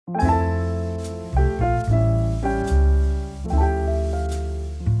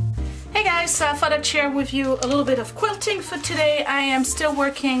So I thought I'd share with you a little bit of quilting for today. I am still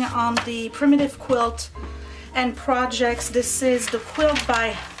working on the primitive quilt and projects. This is the quilt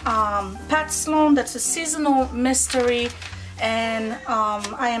by Pat Sloan. That's a seasonal mystery, and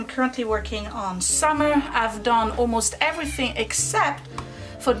I am currently working on summer. I've done almost everything except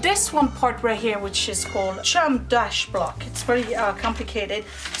for this one part right here, which is called Churn dash block. It's very complicated.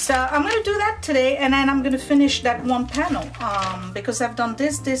 So I'm going to do that today, and then I'm going to finish that one panel because I've done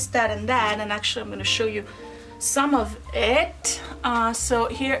this, that, and that, and actually I'm going to show you some of it. So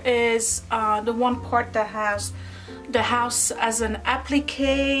here is the one part that has the house as an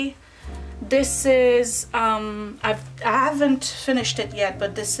applique. This is, I haven't finished it yet,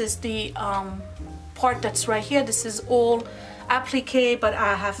 but this is the part that's right here. This is all applique, but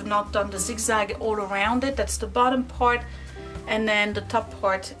I have not done the zigzag all around it. That's the bottom part, and then the top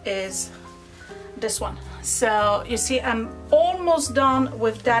part is this one. So you see, I'm almost done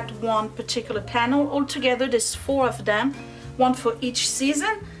with that one particular panel. Altogether there's 4 of them, one for each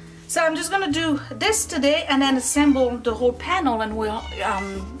season. So I'm just gonna do this today and then assemble the whole panel, and we'll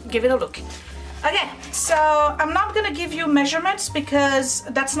give it a look. Okay, so I'm not gonna give you measurements because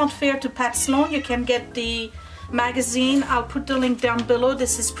that's not fair to Pat Sloan. You can get the magazine. I'll put the link down below.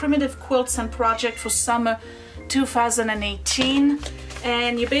 This is Primitive Quilts and Project for Summer 2018,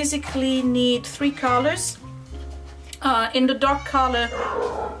 and you basically need 3 colors. In the dark color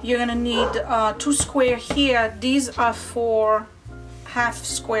you're gonna need 2 square here. These are for half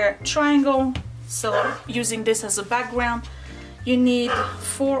square triangle, so using this as a background. You need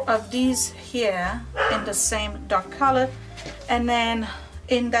 4 of these here in the same dark color, and then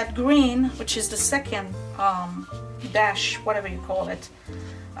in that green, which is the second dash, whatever you call it,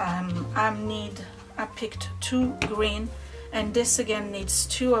 I picked 2 green, and this again needs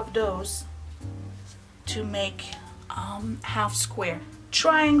 2 of those to make half square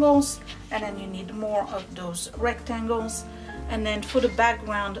triangles, and then you need more of those rectangles. And then for the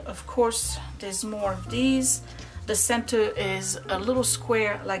background, of course, there's more of these. The center is a little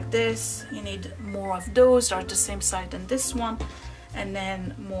square like this. You need more of those, are the same size than this one, and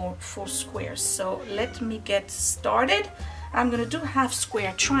then more 4 squares. So let me get started. I'm gonna do half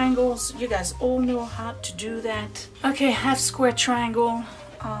square triangles. You guys all know how to do that. Okay, half square triangle.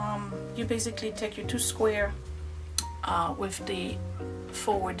 You basically take your 2 square with the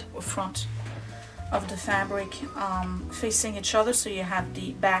forward or front of the fabric facing each other, so you have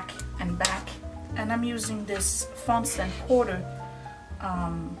the back and back. And I'm using this Fonts and Porter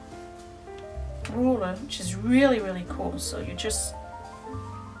ruler, which is really cool. So you just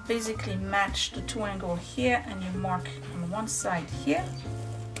basically match the 2 angle here, and you mark on one side here,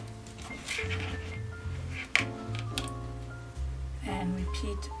 and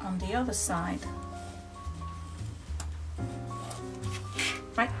repeat on the other side,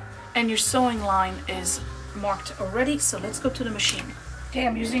 right? And your sewing line is marked already, so let's go to the machine. Okay,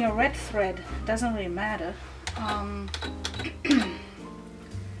 I'm using a red thread, doesn't really matter.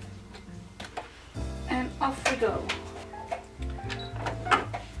 And off we go.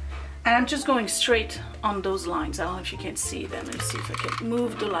 And I'm just going straight on those lines. I don't know if you can see them. Let me see if I can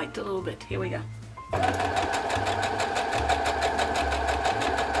move the light a little bit. Here we go.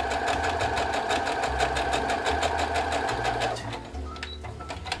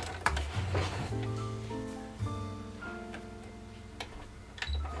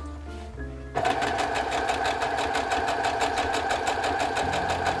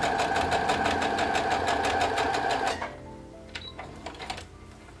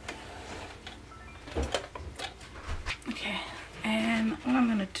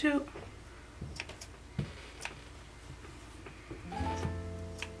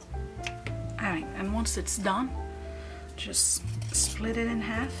 Alright, and once it's done, just split it in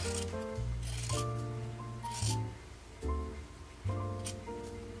half.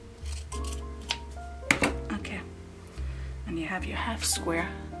 Okay, and you have your half square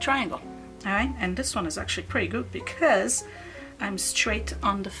triangle. Alright, and this one is actually pretty good because I'm straight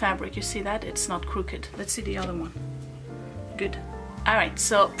on the fabric. You see that? It's not crooked. Let's see the other one. Good. Alright,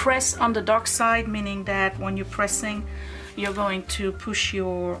 so press on the dark side, meaning that when you're pressing, you're going to push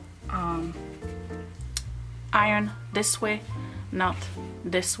your iron this way, not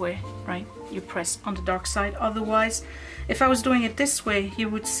this way, right? You press on the dark side. Otherwise, if I was doing it this way, you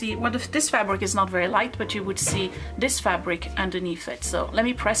would see, well, this fabric is not very light, but you would see this fabric underneath it. So let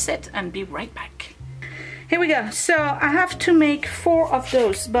me press it and be right back. Here we go. So I have to make 4 of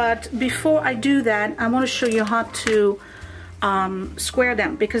those, but before I do that, I want to show you how to square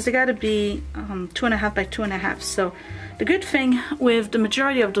them, because they got to be 2.5 by 2.5. So The good thing with the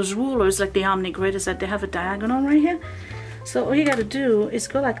majority of those rulers, like the Omni Grid, is that they have a diagonal right here. So all you gotta do is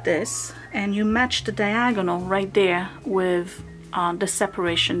go like this, and you match the diagonal right there with the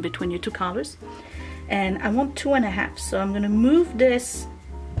separation between your two colors. And I want 2.5, so I'm gonna move this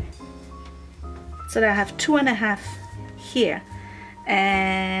so that I have 2.5 here,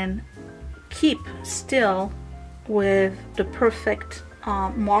 and keep still with the perfect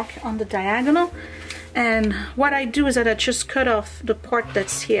mark on the diagonal. And what I do is that I just cut off the part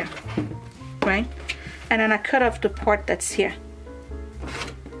that's here, right? And then I cut off the part that's here.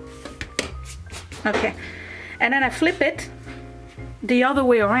 Okay, and then I flip it the other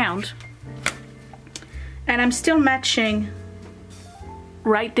way around, and I'm still matching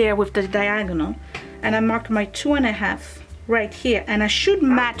right there with the diagonal, and I mark my 2.5 right here, and I should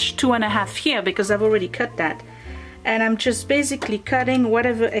match 2.5 here because I've already cut that. And I'm just basically cutting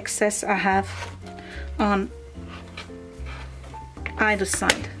whatever excess I have on either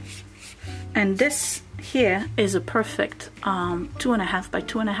side. And this here is a perfect 2.5 by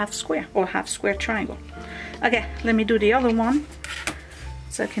 2.5 square, or half square triangle. Okay, let me do the other one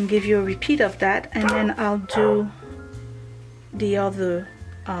so I can give you a repeat of that, and then I'll do the other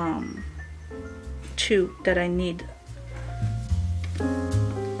two that I need.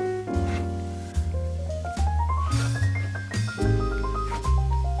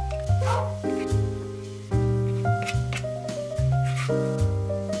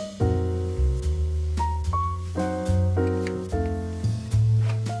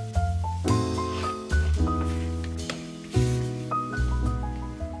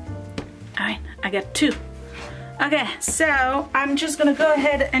 I got 2. Okay, so I'm just gonna go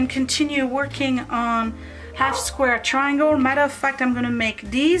ahead and continue working on half square triangle. Matter of fact, I'm gonna make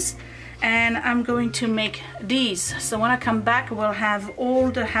these, and I'm going to make these. So when I come back, we'll have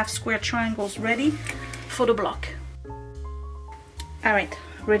all the half square triangles ready for the block. All right,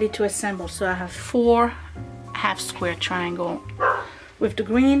 ready to assemble. So I have 4 half square triangle with the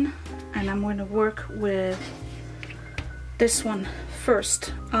green, and I'm going to work with this one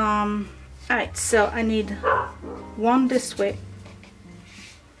first. Alright, so I need one this way,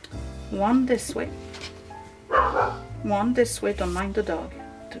 one this way, one this way, don't mind the dog,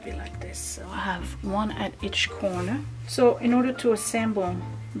 to be like this. So I have one at each corner. So in order to assemble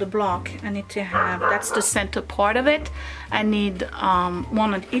the block, I need to have, that's the center part of it, I need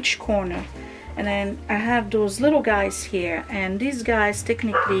one at each corner. And then I have those little guys here, and these guys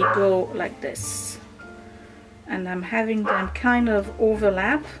technically go like this. And I'm having them kind of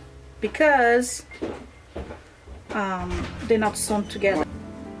overlap because they're not sewn together.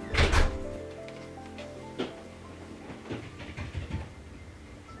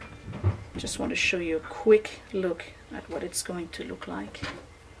 Just want to show you a quick look at what it's going to look like.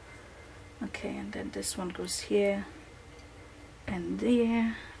 Okay, and then this one goes here and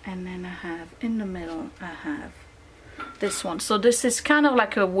there, and then I have in the middle, I have this one. So this is kind of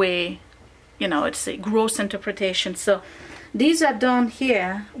like a way, you know, it's a gross interpretation. So these are done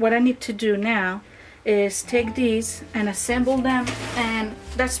here. What I need to do now is take these and assemble them, and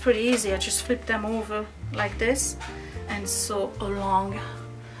that's pretty easy. I just flip them over like this and sew along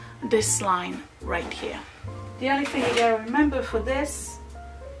this line right here. The only thing you gotta remember for this,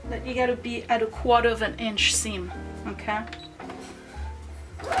 that you gotta be at 1/4 inch seam, okay?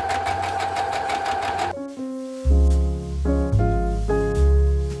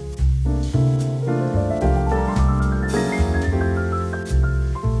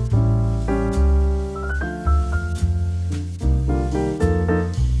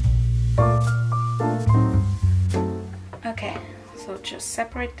 Just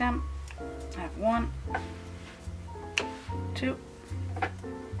separate them. I have 1, 2,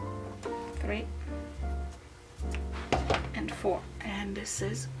 3, and 4, and this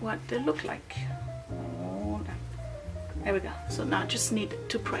is what they look like. Hold on. There we go. So now I just need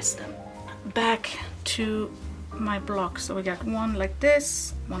to press them back to my block. So we got one like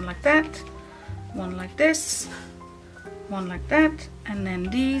this, one like that, one like this, one like that, and then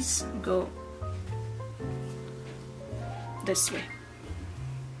these go this way.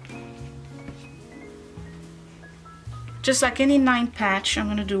 Just like any 9 patch, I'm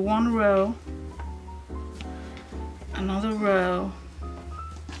going to do 1 row, another row,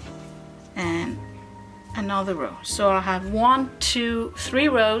 and another row. So I'll have 1, 2, 3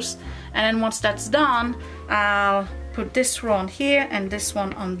 rows, and then once that's done, I'll put this row on here and this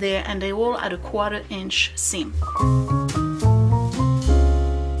one on there, and they all at 1/4 inch seam.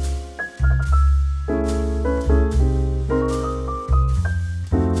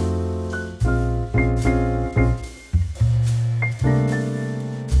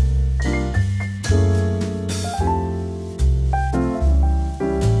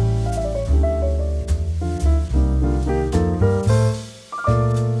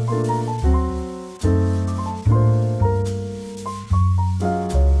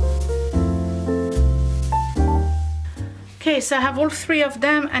 Okay, so I have all three of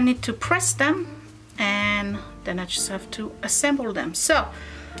them. I need to press them and then I just have to assemble them. So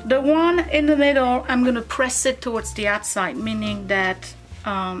the one in the middle, I'm gonna press it towards the outside, meaning that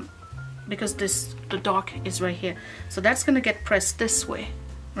because the dark is right here, so that's gonna get pressed this way,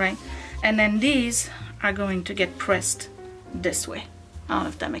 right? And then these are going to get pressed this way. I don't know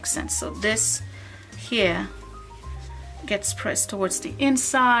if that makes sense. So this here gets pressed towards the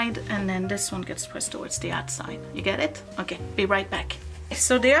inside, and then this one gets pressed towards the outside. You get it? Okay, be right back.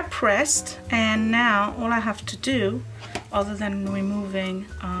 So they are pressed, and now all I have to do, other than removing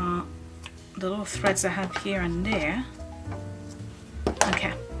the little threads I have here and there,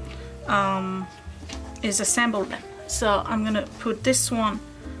 okay, is assemble them. So I'm gonna put this one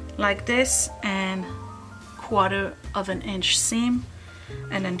like this and 1/4 of an inch seam,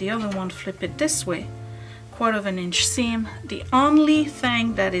 and then the other one flip it this way, 1/4 of an inch seam. The only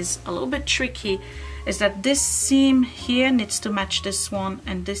thing that is a little bit tricky is that this seam here needs to match this one,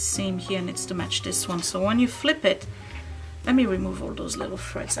 and this seam here needs to match this one. So when you flip it, let me remove all those little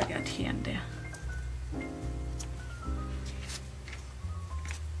threads I got here and there.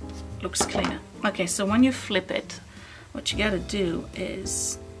 Looks cleaner. Okay, so when you flip it, what you gotta do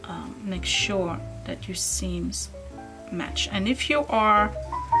is make sure that your seams match. And if you are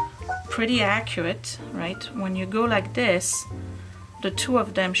pretty accurate, right, when you go like this, the two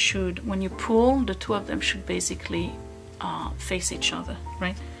of them should, when you pull, the two of them should basically face each other,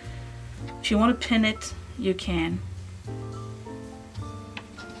 right? If you want to pin it, you can.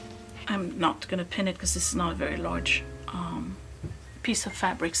 I'm not gonna pin it because this is not a very large piece of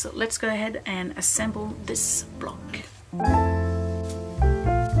fabric. So let's go ahead and assemble this block.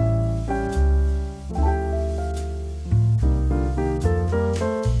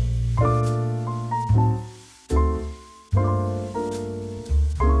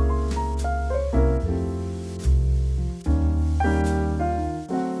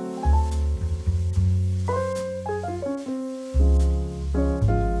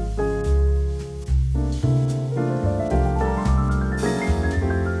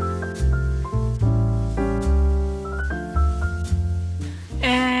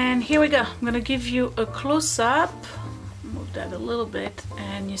 Here we go. I'm gonna give you a close-up, move that a little bit,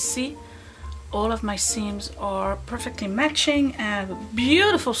 and you see all of my seams are perfectly matching. I have a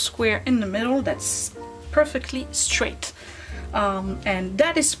beautiful square in the middle that's perfectly straight, and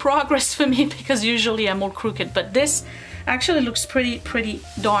that is progress for me because usually I'm all crooked, but this actually looks pretty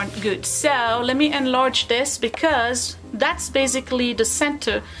darn good. So let me enlarge this because that's basically the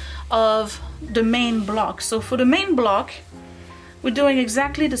center of the main block. So for the main block, we're doing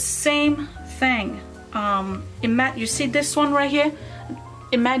exactly the same thing. You see this one right here?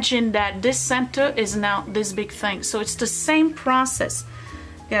 Imagine that this center is now this big thing. So it's the same process.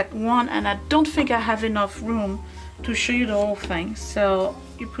 Got one, and I don't think I have enough room to show you the whole thing. So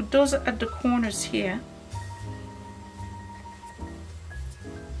you put those at the corners here.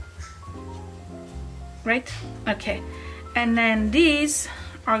 Right? Okay. And then these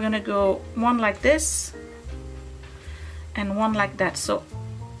are gonna go one like this and one like that. So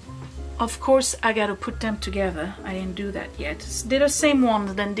of course I gotta put them together. I didn't do that yet. They're the same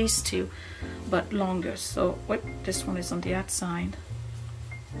ones than these two, but longer. So this one is on the outside,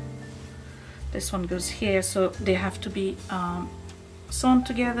 this one goes here, so they have to be sewn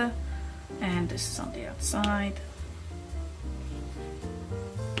together, and this is on the outside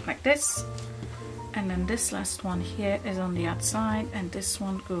like this, and then this last one here is on the outside, and this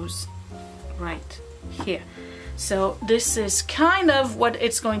one goes right here. So this is kind of what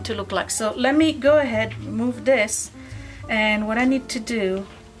it's going to look like. So let me go ahead, remove this, and what I need to do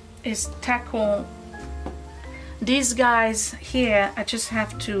is tackle these guys here. I just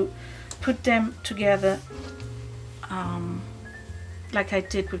have to put them together like I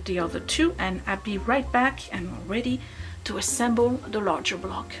did with the other two, and I'll be right back and we're ready to assemble the larger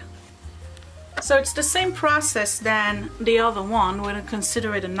block. So it's the same process than the other one. We're going to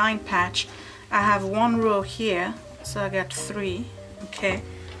consider it a 9 patch. I have one row here, so I got 3. Okay,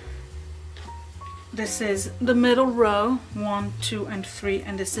 this is the middle row, 1, 2, and 3,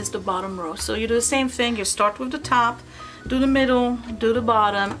 and this is the bottom row. So you do the same thing. You start with the top, do the middle, do the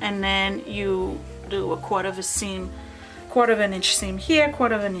bottom, and then you do a 1/4 of a seam, 1/4 of an inch seam here,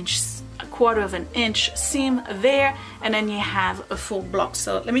 1/4 of an inch, a 1/4 of an inch seam there, and then you have a full block.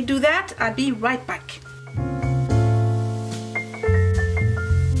 So let me do that. I'll be right back.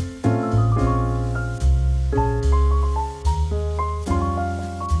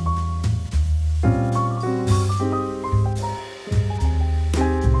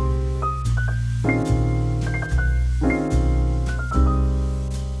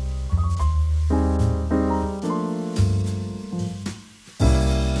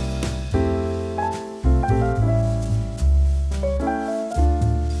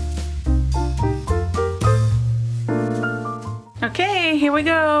 we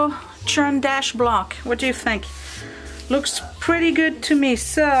go. Churn dash block. What do you think? Looks pretty good to me.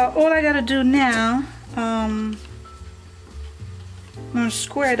 So all I gotta do now, I'm gonna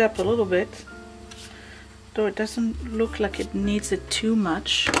square it up a little bit, though it doesn't look like it needs it too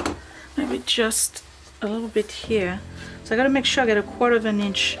much. Maybe just a little bit here. So I gotta make sure I get 1/4 of an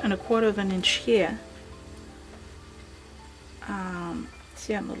inch and 1/4 of an inch here.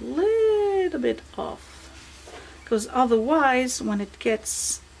 See, I'm a little bit off, because otherwise when it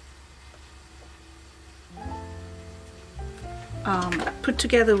gets put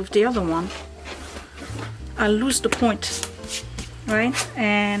together with the other one, I lose the point, right?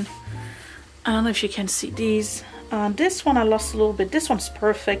 And I don't know if you can see these. This one I lost a little bit. This one's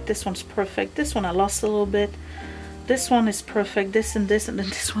perfect. This one's perfect. This one I lost a little bit. This one is perfect. This, and then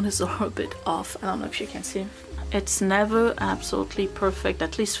this one is a little bit off. I don't know if you can see. It's never absolutely perfect,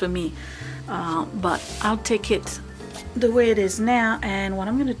 at least for me. But I'll take it the way it is now. And what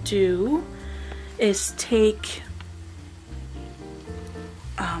I'm gonna do is take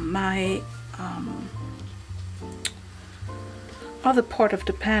my other part of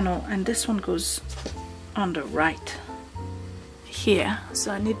the panel, and this one goes on the right here,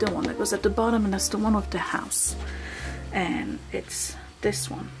 so I need the one that goes at the bottom, and that's the one of the house, and it's this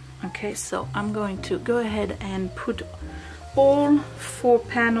one. Okay, so I'm going to go ahead and put all 4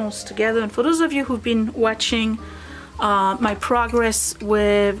 panels together. And for those of you who've been watching my progress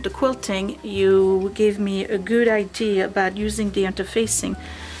with the quilting, you gave me a good idea about using the interfacing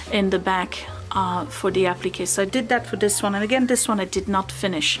in the back for the applique. So I did that for this one, and again this one I did not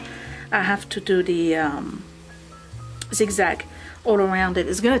finish. I have to do the zigzag all around it.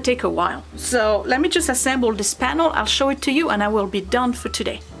 It's gonna take a while, so let me just assemble this panel. I'll show it to you and I will be done for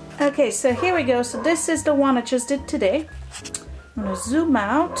today. Okay, so here we go. So this is the one I just did today. I'm gonna zoom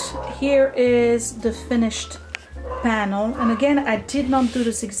out. Here is the finished panel, and again I did not do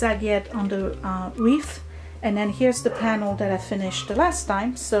the zigzag yet on the wreath. And then here's the panel that I finished the last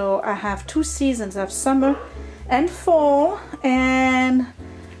time. So I have 2 seasons. I have summer and fall, and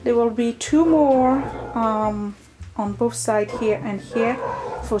there will be 2 more on both sides here and here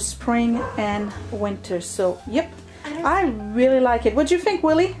for spring and winter. So yep, I really like it. What do you think,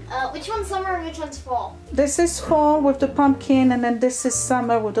 Willie? Which one's summer and which one's fall? This is fall with the pumpkin, and then this is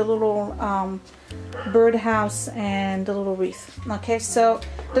summer with the little birdhouse and the little wreath. Okay, so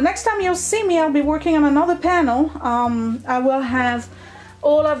the next time you'll see me, I'll be working on another panel. I will have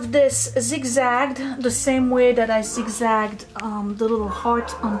all of this zigzagged the same way that I zigzagged the little heart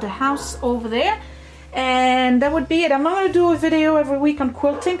on the house over there, and that would be it. I'm not going to do a video every week on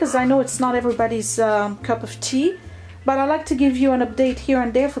quilting because I know it's not everybody's cup of tea, but I like to give you an update here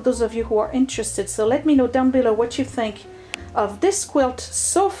and there for those of you who are interested. So let me know down below what you think of this quilt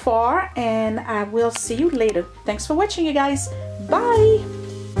so far, and I will see you later. Thanks for watching, you guys. Bye.